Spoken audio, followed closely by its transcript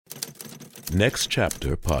Next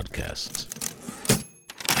Chapter Podcasts.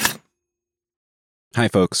 Hi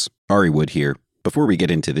folks, Ari Wood here. Before we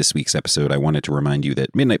get into this week's episode, I wanted to remind you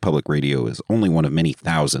that Midnight Public Radio is only one of many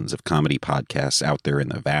thousands of comedy podcasts out there in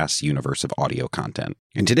the vast universe of audio content.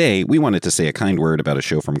 And today, we wanted to say a kind word about a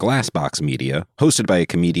show from Glassbox Media, hosted by a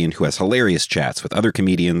comedian who has hilarious chats with other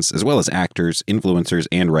comedians, as well as actors, influencers,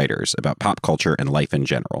 and writers about pop culture and life in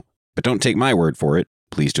general. But don't take my word for it.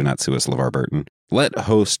 Please do not sue us, LeVar Burton. Let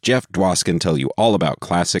host Jeff Dwoskin tell you all about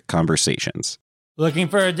Classic Conversations. Looking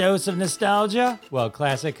for a dose of nostalgia? Well,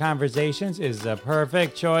 Classic Conversations is the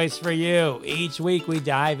perfect choice for you. Each week we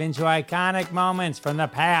dive into iconic moments from the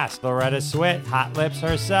past. Loretta Swit, Hot Lips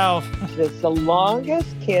herself. It's the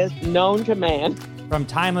longest kiss known to man. From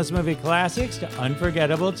timeless movie classics to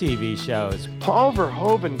unforgettable TV shows. Paul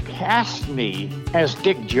Verhoeven cast me as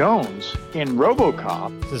Dick Jones in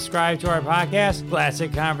RoboCop. Subscribe to our podcast,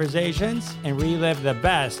 Classic Conversations, and relive the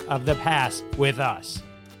best of the past with us.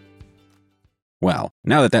 Well,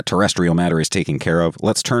 now that terrestrial matter is taken care of,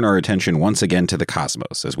 let's turn our attention once again to the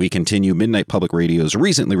cosmos as we continue Midnight Public Radio's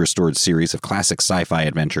recently restored series of classic sci-fi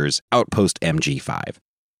adventures, Outpost OMG-5.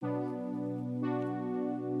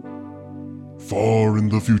 Far in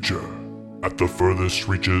the future, at the furthest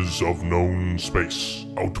reaches of known space,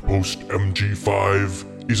 Outpost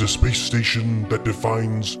OMG-5 is a space station that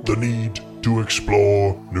defines the need to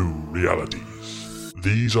explore new realities.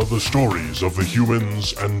 These are the stories of the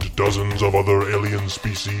humans and dozens of other alien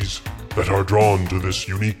species that are drawn to this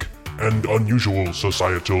unique and unusual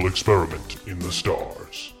societal experiment in the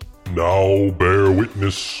stars. Now bear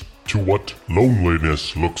witness to what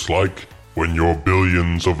loneliness looks like when you're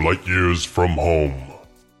billions of light years from home.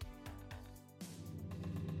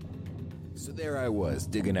 There I was,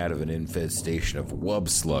 digging out of an infestation of wub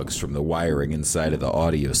slugs from the wiring inside of the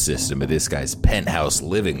audio system of this guy's penthouse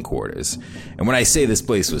living quarters. And when I say this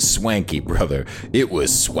place was swanky, brother, it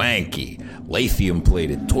was swanky.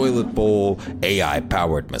 Lithium-plated toilet bowl,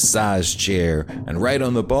 AI-powered massage chair, and right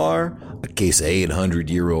on the bar, a case of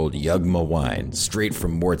 800-year-old Yugma wine, straight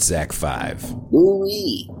from Mortzak 5.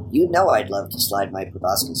 Ooh-wee. You know I'd love to slide my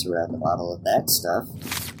proboscis around a bottle of that stuff.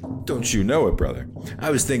 Don't you know it, brother? I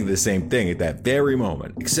was thinking the same thing at that very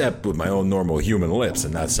moment, except with my own normal human lips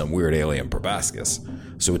and not some weird alien proboscis.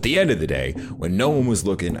 So at the end of the day, when no one was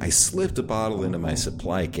looking, I slipped a bottle into my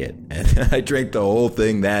supply kit, and I drank the whole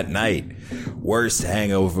thing that night. Worst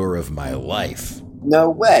hangover of my life. No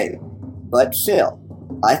way. But Phil,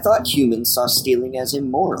 I thought humans saw stealing as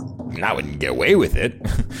immoral. I wouldn't get away with it.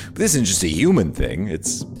 But this isn't just a human thing.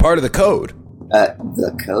 It's part of the code.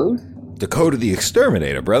 The code? The code of the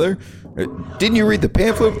exterminator, brother. Didn't you read the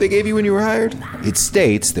pamphlet they gave you when you were hired? It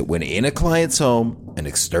states that when in a client's home, an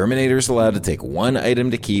exterminator is allowed to take one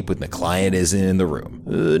item to keep when the client isn't in the room.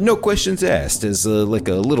 No questions asked, as like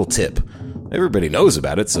a little tip. Everybody knows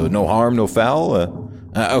about it, so no harm, no foul.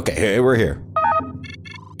 Okay, we're here.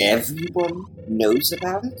 Everyone knows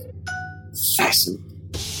about it? Fascinating.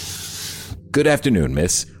 Good afternoon,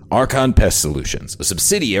 miss. Archon Pest Solutions, a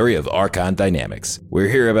subsidiary of Archon Dynamics. We're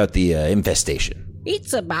here about the infestation.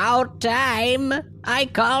 It's about time. I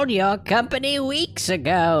called your company weeks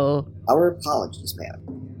ago. Our apologies,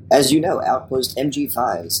 ma'am. As you know, Outpost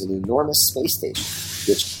OMG-5 is an enormous space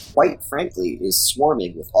station, which, quite frankly, is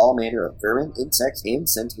swarming with all manner of vermin, insects, and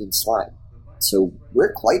sentient slime. So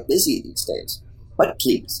we're quite busy these days. But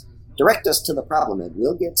please, direct us to the problem and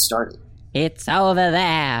we'll get started. It's over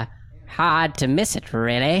there. Hard to miss it,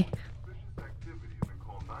 really.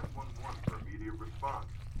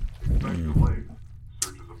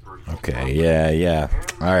 Okay, yeah.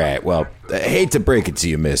 Alright, well, I hate to break it to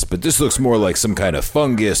you, miss, but this looks more like some kind of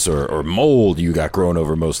fungus or mold you got growing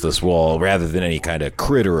over most of this wall rather than any kind of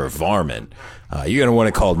critter or varmint. You're gonna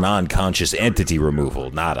want to call non-conscious entity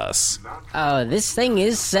removal, not us. Oh, this thing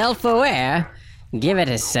is self-aware. Give it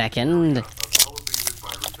a second.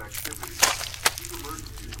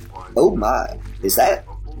 Oh my, is that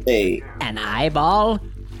an eyeball?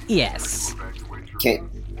 Yes.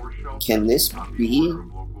 Can this be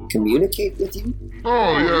communicate with you?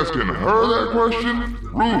 Oh, you asking her that question?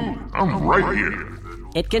 Rude, I'm right here.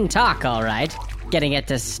 It can talk, all right. Getting it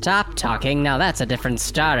to stop talking, now that's a different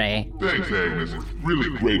story. Thanks, Agnes.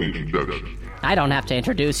 Really great introduction. I don't have to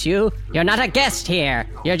introduce you. You're not a guest here.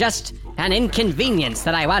 You're just an inconvenience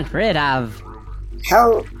that I want rid of.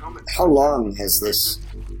 How long has this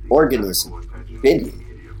organism been here?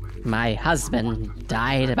 My husband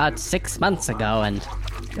died about 6 months ago, and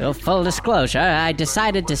full disclosure, I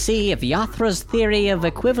decided to see if Yothra's theory of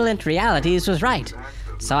equivalent realities was right.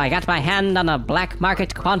 So I got my hand on a black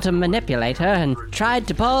market quantum manipulator and tried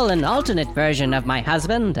to pull an alternate version of my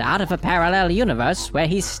husband out of a parallel universe where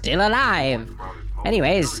he's still alive.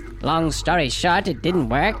 Anyways, long story short, it didn't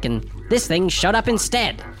work, and this thing showed up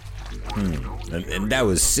instead. And that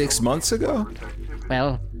was 6 months ago?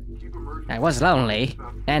 Well, I was lonely,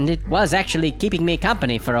 and it was actually keeping me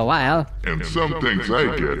company for a while. And some things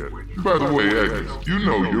I get. By the way, Agnes, you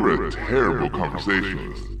know you're a terrible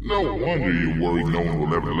conversationalist. No wonder you worry no one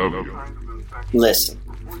will ever love you. Listen,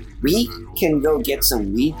 we can go get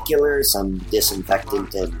some weed killer, some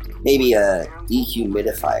disinfectant, and maybe a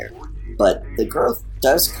dehumidifier. But the girl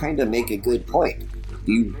does kind of make a good point.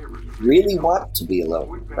 You really want to be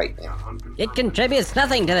alone right now. It contributes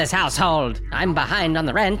nothing to this household. I'm behind on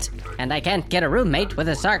the rent, and I can't get a roommate with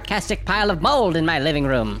a sarcastic pile of mold in my living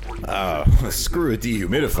room. Screw a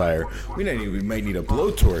dehumidifier. We might need a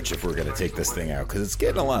blowtorch if we're going to take this thing out, because it's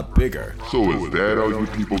getting a lot bigger. So is that all you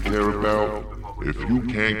people care about? If you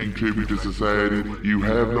can't contribute to society, you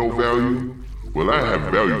have no value? Well, I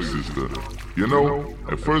have value, sister. You know,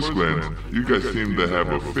 at first glance, you guys seem to have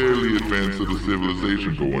a fairly advanced sort of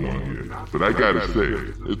civilization going on here. But I gotta say,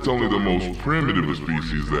 it's only the most primitive of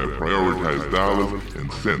species that prioritize dollars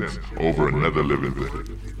and cents over another living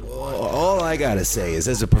thing. All I gotta say is,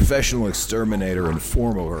 as a professional exterminator and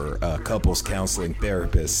former couples counseling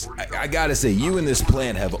therapist, I gotta say, you and this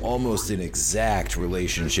plant have almost an exact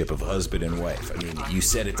relationship of husband and wife. I mean, you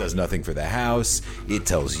said it does nothing for the house, it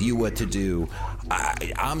tells you what to do.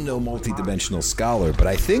 I'm no multidimensional scholar, but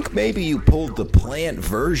I think maybe you pulled the plant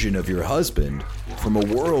version of your husband from a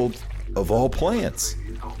world of all plants.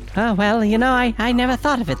 Oh, well, you know, I never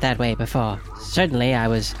thought of it that way before. Certainly, I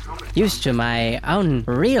was used to my own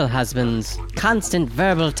real husband's constant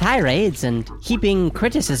verbal tirades and heaping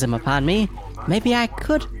criticism upon me. Maybe I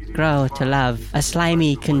could grow to love a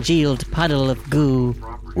slimy, congealed puddle of goo.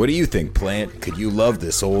 What do you think, Plant? Could you love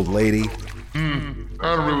this old lady? I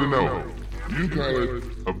don't really know. You call it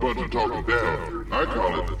a bunch of talking down. I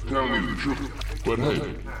call it telling you the truth. But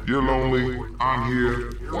hey, you're lonely, I'm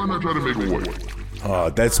here. Why not try to make a way? Oh,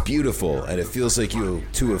 that's beautiful, and it feels like you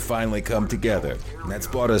two have finally come together. And that's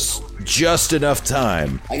bought us just enough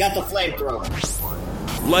time. I got the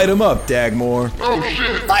flamethrower. Light 'em up, Dagmore. Oh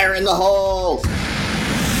shit! Fire in the hole!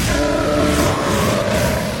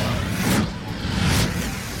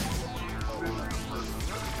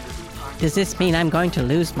 Does this mean I'm going to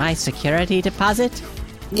lose my security deposit?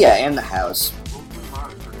 Yeah, and the house.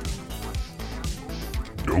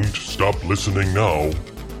 Don't stop listening now.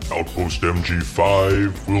 Outpost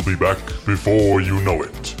OMG-5 will be back before you know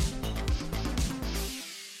it.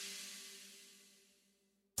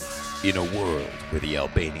 In a world where the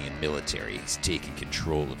Albanian military has taken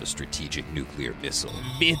control of a strategic nuclear missile,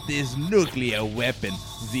 with this nuclear weapon,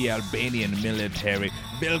 the Albanian military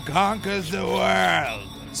will conquer the world.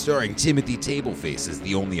 Starring Timothy Tableface as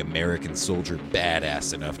the only American soldier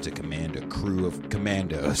badass enough to command a crew of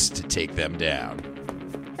commandos to take them down.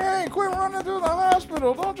 Hey, quit running through the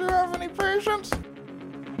hospital. Don't you have any patients?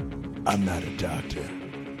 I'm not a doctor.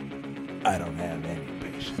 I don't have any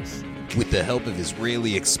patience. With the help of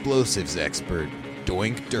Israeli explosives expert,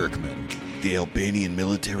 Doink Dirkman. The Albanian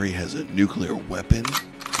military has a nuclear weapon?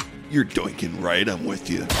 You're doinking right, I'm with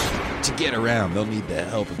you. To get around, they'll need the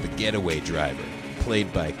help of the getaway driver,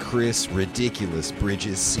 played by Chris Ridiculous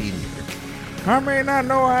Bridges Sr. I may not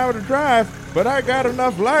know how to drive, but I got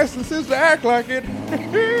enough licenses to act like it.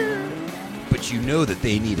 But you know that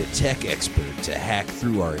they need a tech expert to hack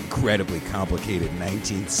through our incredibly complicated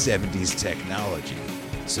 1970s technology.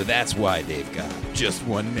 So that's why they've got just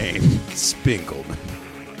one name, Spinkelman.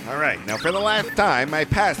 All right, now for the last time, my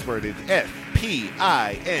password is FPINVLEMA.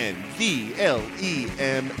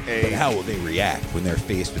 But how will they react when they're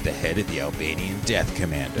faced with the head of the Albanian Death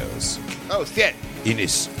Commandos? Oh, shit. In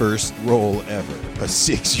his first role ever, a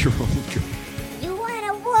 6-year-old girl. You want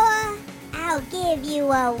a war? I'll give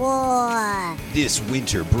you a war. This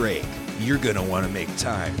winter break, you're gonna want to make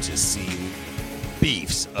time to see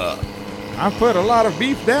Beefs Up. I put a lot of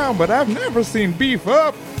beef down, but I've never seen beef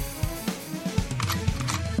up.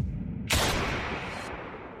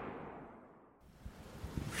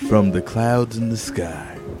 From the clouds in the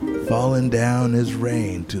sky, falling down as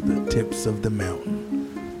rain to the tips of the mountain,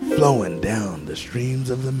 flowing down the streams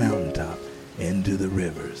of the mountaintop into the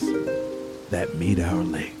rivers that meet our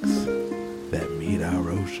lakes, that meet our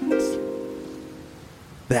oceans.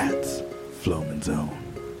 That's Floman's Own.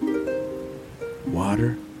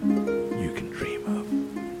 Water you can dream of.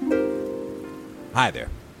 Hi there.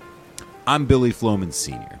 I'm Billy Floman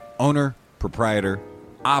Sr., owner, proprietor,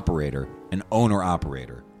 operator, and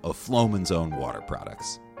owner-operator of Floman's Own Water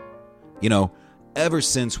Products. You know, Ever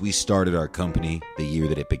since we started our company, the year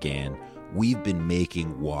that it began, we've been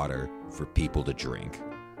making water for people to drink.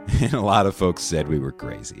 And a lot of folks said we were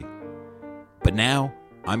crazy. But now,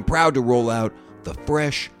 I'm proud to roll out the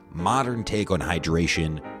fresh, modern take on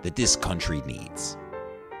hydration that this country needs.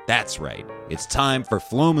 That's right, it's time for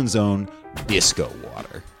Floman's own Disco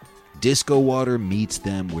Water. Disco Water meets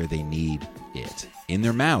them where they need it. In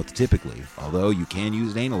their mouth, typically, although you can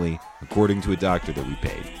use it anally, according to a doctor that we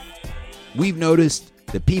paid. We've noticed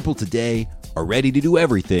that people today are ready to do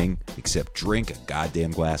everything except drink a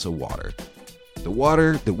goddamn glass of water. The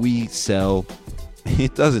water that we sell,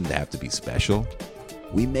 it doesn't have to be special.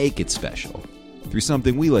 We make it special through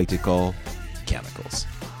something we like to call chemicals.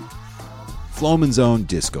 Floman's own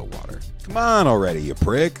Disco Water. Come on already, you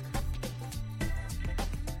prick.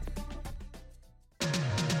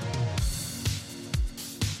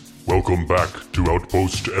 Welcome back to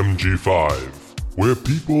Outpost MG-5, where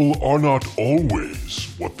people are not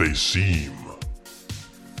always what they seem.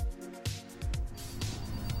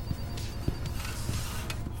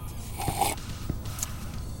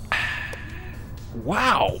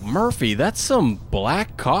 Wow, Murphy, that's some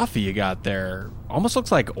black coffee you got there. Almost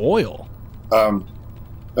looks like oil.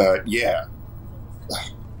 Yeah.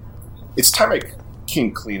 It's time I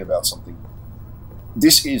came clean about something.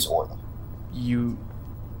 This is oil. You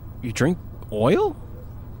drink oil?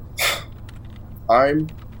 I'm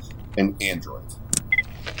an android.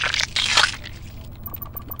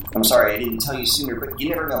 I'm sorry I didn't tell you sooner, but you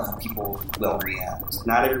never know how people will react.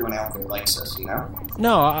 Not everyone out there likes us, you know?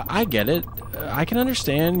 No, I get it. I can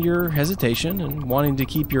understand your hesitation and wanting to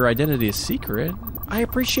keep your identity a secret. I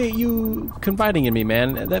appreciate you confiding in me,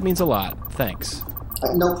 man. That means a lot. Thanks.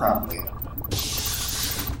 No problem.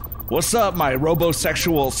 What's up, my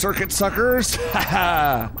robosexual circuit suckers?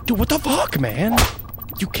 Dude, what the fuck, man?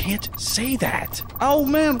 You can't say that. Oh,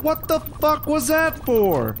 man, what the fuck was that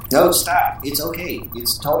for? No, stop. It's okay.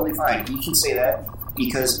 It's totally fine. He can say that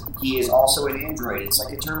because he is also an android. It's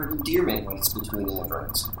like a term of endearment when it's between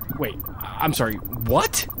androids. Wait, I'm sorry,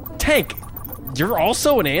 what? Tank, you're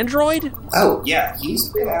also an android? Oh, yeah. He's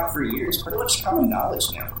been out for years. Pretty much common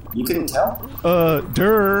knowledge now. You couldn't tell?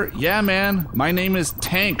 Yeah, man. My name is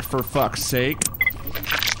Tank, for fuck's sake.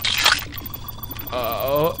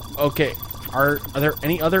 Okay. Are there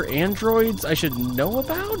any other androids I should know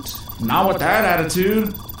about? Not with that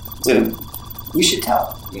attitude. Dude, you should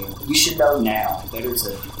tell. You should know now. Better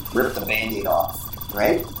to rip the Band-Aid off,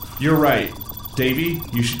 right? You're right. Davey,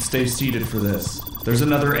 you should stay seated for this. There's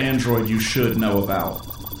another android you should know about.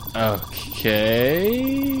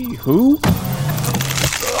 Okay. Who?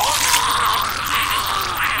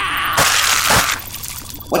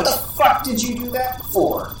 What the fuck did you do that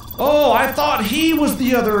for? Oh, I thought he was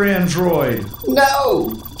the other android.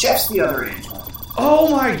 No, Jeff's the other android.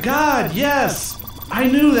 Oh my god, yes. I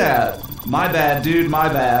knew that. My bad, dude, my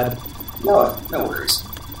bad. No worries.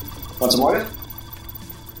 Want some water?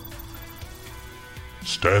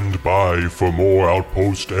 Stand by for more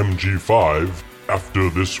Outpost MG-5 after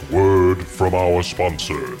this word from our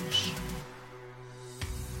sponsors.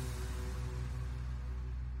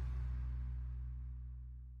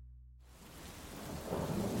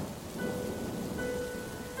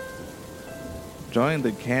 Join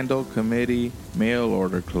the Candle Committee Mail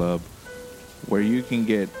Order Club, where you can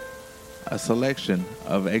get a selection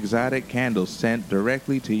of exotic candles sent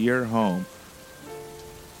directly to your home.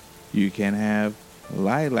 You can have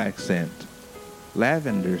lilac scent,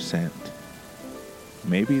 lavender scent,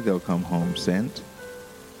 maybe they'll come home scent.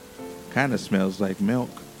 Kind of smells like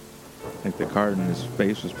milk, like the carton his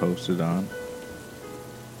face was posted on.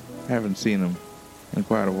 Haven't seen him in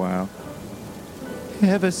quite a while.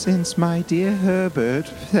 Ever since my dear Herbert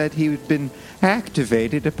said he'd been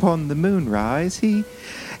activated upon the moonrise, he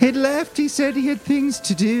had left. He said he had things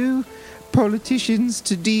to do, politicians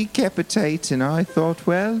to decapitate, and I thought,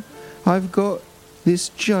 well, I've got this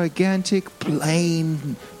gigantic,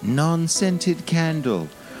 plain, non-scented candle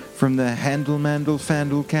from the Handel Mandel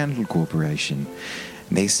Fandel Candle Corporation.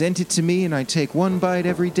 And they sent it to me, and I take one bite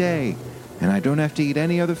every day, and I don't have to eat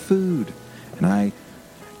any other food. And I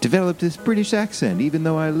developed this British accent, even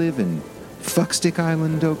though I live in Fuckstick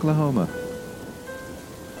Island, Oklahoma.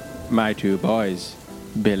 My two boys,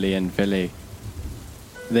 Billy and Philly,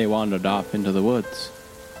 they wandered off into the woods,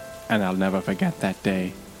 and I'll never forget that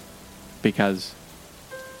day, because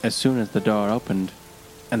as soon as the door opened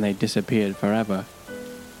and they disappeared forever,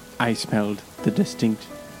 I smelled the distinct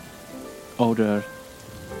odor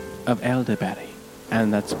of elderberry,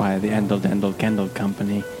 and that's why the Endel Dendel Kendall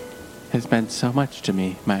Company has meant so much to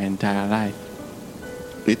me my entire life.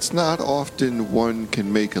 It's not often one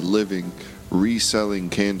can make a living reselling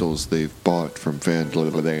candles they've bought from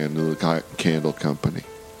the Candle Company.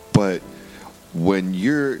 But when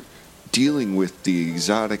you're dealing with the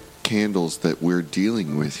exotic candles that we're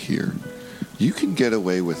dealing with here, you can get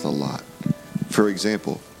away with a lot. For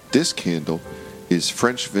example, this candle is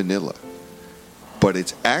French vanilla, but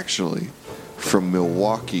it's actually from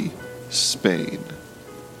Milwaukee, Spain.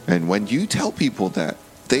 And when you tell people that,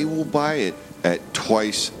 they will buy it at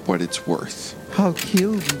twice what it's worth. I'll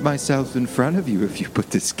kill myself in front of you if you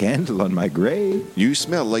put this candle on my grave. You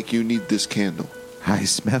smell like you need this candle. I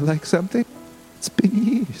smell like something? It's been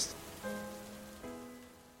years.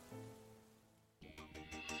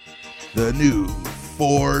 The new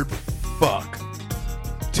Ford Fuck.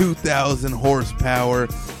 2,000 horsepower,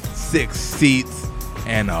 6 seats,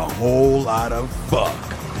 and a whole lot of fuck.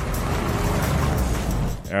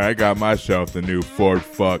 I got myself the new Ford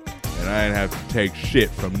Fuck, and I ain't have to take shit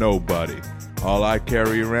from nobody. All I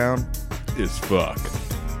carry around is fuck.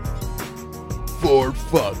 Ford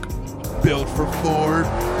Fuck. Built for Ford.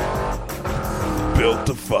 Built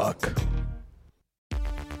to fuck.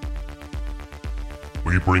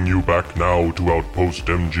 We bring you back now to Outpost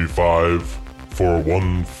MG-5 for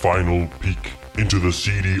one final peek into the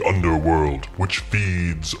seedy underworld which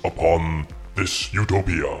feeds upon this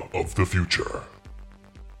utopia of the future.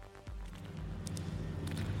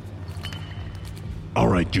 All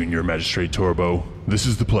right, Junior Magistrate Torbo, this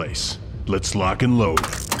is the place. Let's lock and load.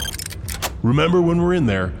 Remember, when we're in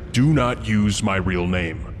there, do not use my real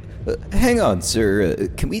name. Hang on, sir.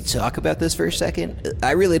 Can we talk about this for a second?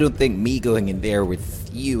 I really don't think me going in there with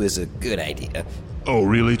you is a good idea. Oh,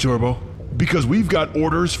 really, Torbo? Because we've got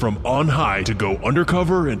orders from on high to go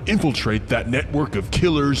undercover and infiltrate that network of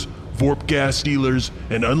killers, Vorp gas dealers,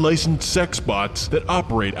 and unlicensed sex bots that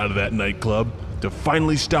operate out of that nightclub to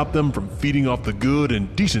finally stop them from feeding off the good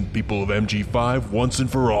and decent people of MG-5 once and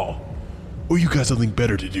for all. Or you got something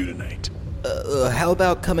better to do tonight? How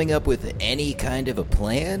about coming up with any kind of a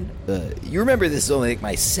plan? You remember this is only like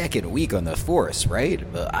my second week on the force, right?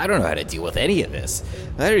 I don't know how to deal with any of this.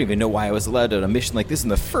 I don't even know why I was allowed on a mission like this in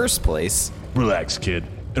the first place. Relax, kid.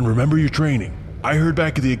 And remember your training. I heard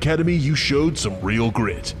back at the academy you showed some real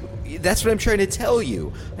grit. That's what I'm trying to tell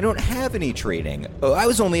you. I don't have any training. I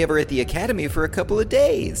was only ever at the academy for a couple of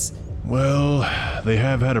days. Well, they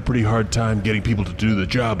have had a pretty hard time getting people to do the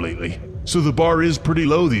job lately. So the bar is pretty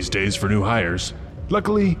low these days for new hires.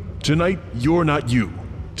 Luckily, tonight you're not you.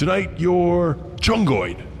 Tonight you're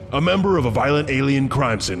Chungoid, a member of a violent alien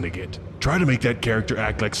crime syndicate. Try to make that character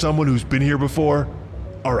act like someone who's been here before.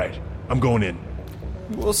 All right, I'm going in.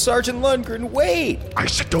 Well, Sergeant Lundgren, wait! I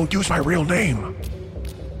said don't use my real name.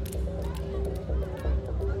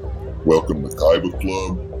 Welcome to Kaiba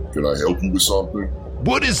Club. Can I help you with something?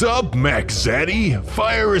 What is up, Max Zaddy?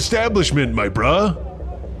 Fire establishment, my bruh.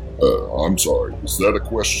 I'm sorry, is that a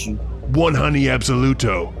question? One honey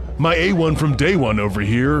absoluto. My A1 from day one over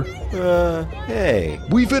here. Hey.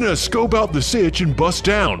 We finna scope out the sitch and bust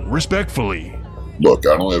down, respectfully. Look,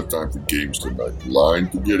 I don't have time for games tonight. The line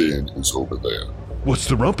to get in is over there. What's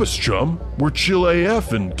the rumpus, chum? We're chill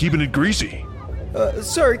AF and keeping it greasy.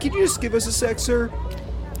 Sorry, can you just give us a sec, sir?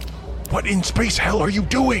 What in space hell are you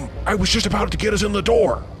doing? I was just about to get us in the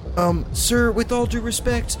door. Sir, with all due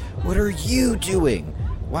respect, what are you doing?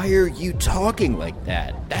 Why are you talking like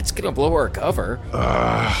that? That's gonna blow our cover.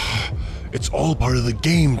 It's all part of the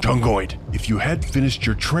game, Chungoid. If you had finished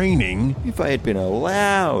your training... If I had been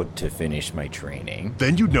allowed to finish my training...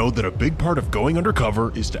 Then you'd know that a big part of going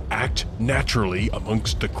undercover is to act naturally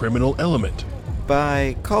amongst the criminal element.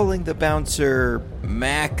 By calling the bouncer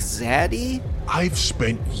Max Zaddy? I've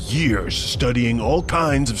spent years studying all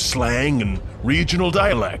kinds of slang and regional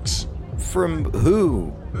dialects. From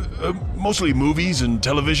who? Mostly movies and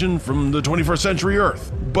television from the 21st century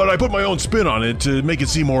Earth. But I put my own spin on it to make it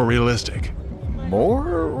seem more realistic.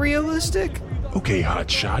 More realistic? Okay,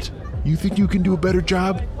 hotshot. You think you can do a better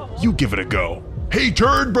job? You give it a go. Hey,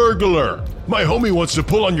 turd burglar! My homie wants to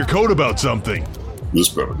pull on your coat about something. This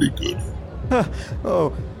better be good.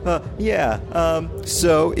 Yeah.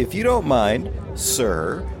 So, if you don't mind,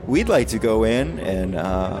 sir, we'd like to go in and,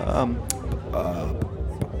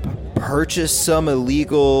 purchase some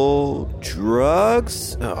illegal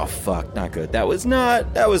drugs? Oh, fuck, not good. That was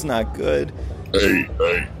not good.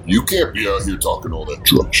 Hey, you can't be out here talking all that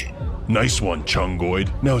drug shit. Nice one,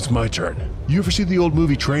 Chungoid. Now it's my turn. You ever see the old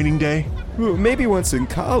movie Training Day? Well, maybe once in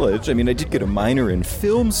college. I mean, I did get a minor in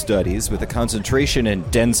film studies with a concentration in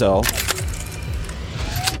Denzel.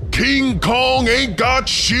 King Kong ain't got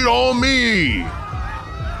shit on me!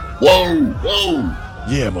 Whoa!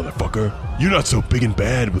 Yeah, motherfucker. You're not so big and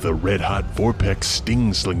bad with a red-hot Vorpex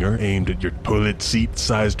sting slinger aimed at your toilet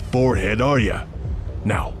seat-sized forehead, are ya?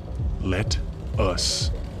 Now, let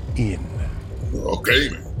us in. Okay,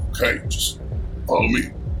 just follow me.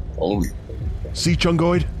 See,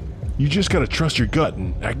 Chungoid? You just gotta trust your gut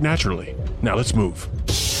and act naturally. Now let's move.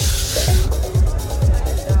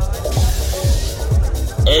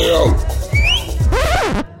 Hey, yo!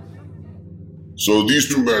 So these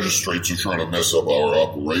two magistrates are trying to mess up our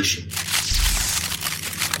operation.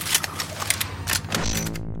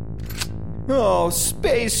 Oh,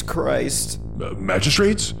 Space Christ.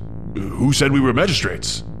 Magistrates? Who said we were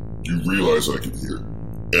magistrates? You realize I could hear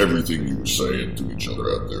everything you were saying to each other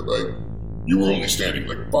out there, right? You were only standing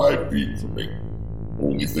like 5 feet from me.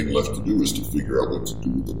 Only thing left to do is to figure out what to do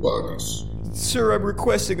with the bodies. Sir, I'm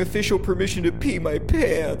requesting official permission to pee my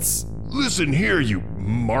pants. Listen here, you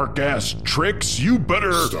mark-ass tricks. You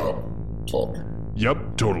better... Stop talking.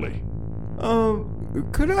 Yep, totally.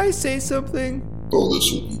 Could I say something? Oh,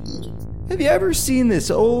 this will be good. Have you ever seen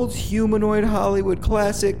this old humanoid Hollywood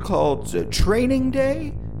classic called Training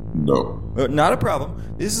Day? No. Not a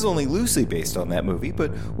problem. This is only loosely based on that movie,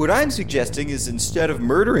 but what I'm suggesting is instead of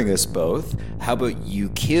murdering us both, how about you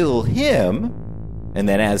kill him? And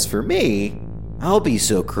then as for me, I'll be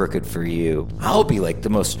so crooked for you. I'll be like the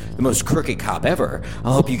most crooked cop ever.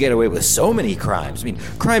 I'll help you get away with so many crimes. I mean,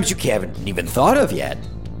 crimes you haven't even thought of yet.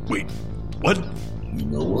 Wait, what? You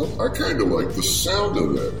know what? I kind of like the sound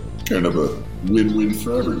of that. Kind of a win-win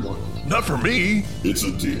for everyone. Not for me. It's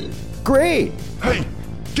a deal. Great. Hey,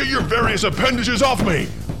 get your various appendages off me.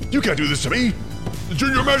 You can't do this to me.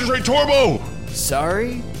 Junior Magistrate Torbo.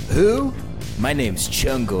 Sorry? Who? My name's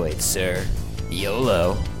Chungoid, sir.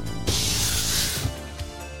 YOLO.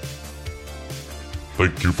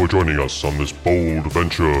 Thank you for joining us on this bold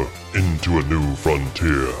venture into a new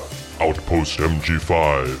frontier. Outpost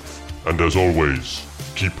OMG-5. And as always,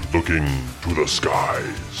 keep looking to the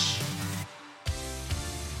skies.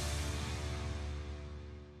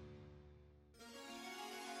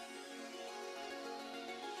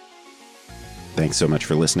 Thanks so much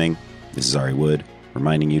for listening. This is Ari Wood,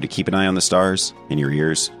 reminding you to keep an eye on the stars and your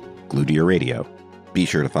ears glued to your radio. Be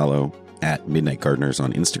sure to follow at Midnight Gardeners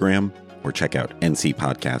on Instagram or check out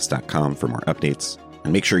ncpodcast.com for more updates.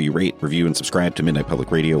 And make sure you rate, review, and subscribe to Midnight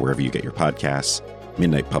Public Radio wherever you get your podcasts.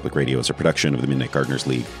 Midnight Public Radio is a production of the Midnight Gardeners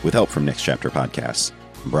League with help from Next Chapter Podcasts,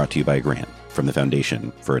 brought to you by a grant from the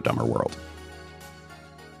Foundation for a Dumber World.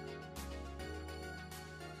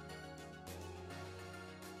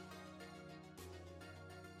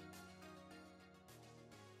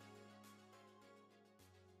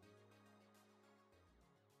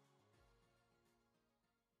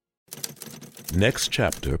 Next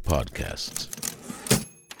Chapter Podcasts.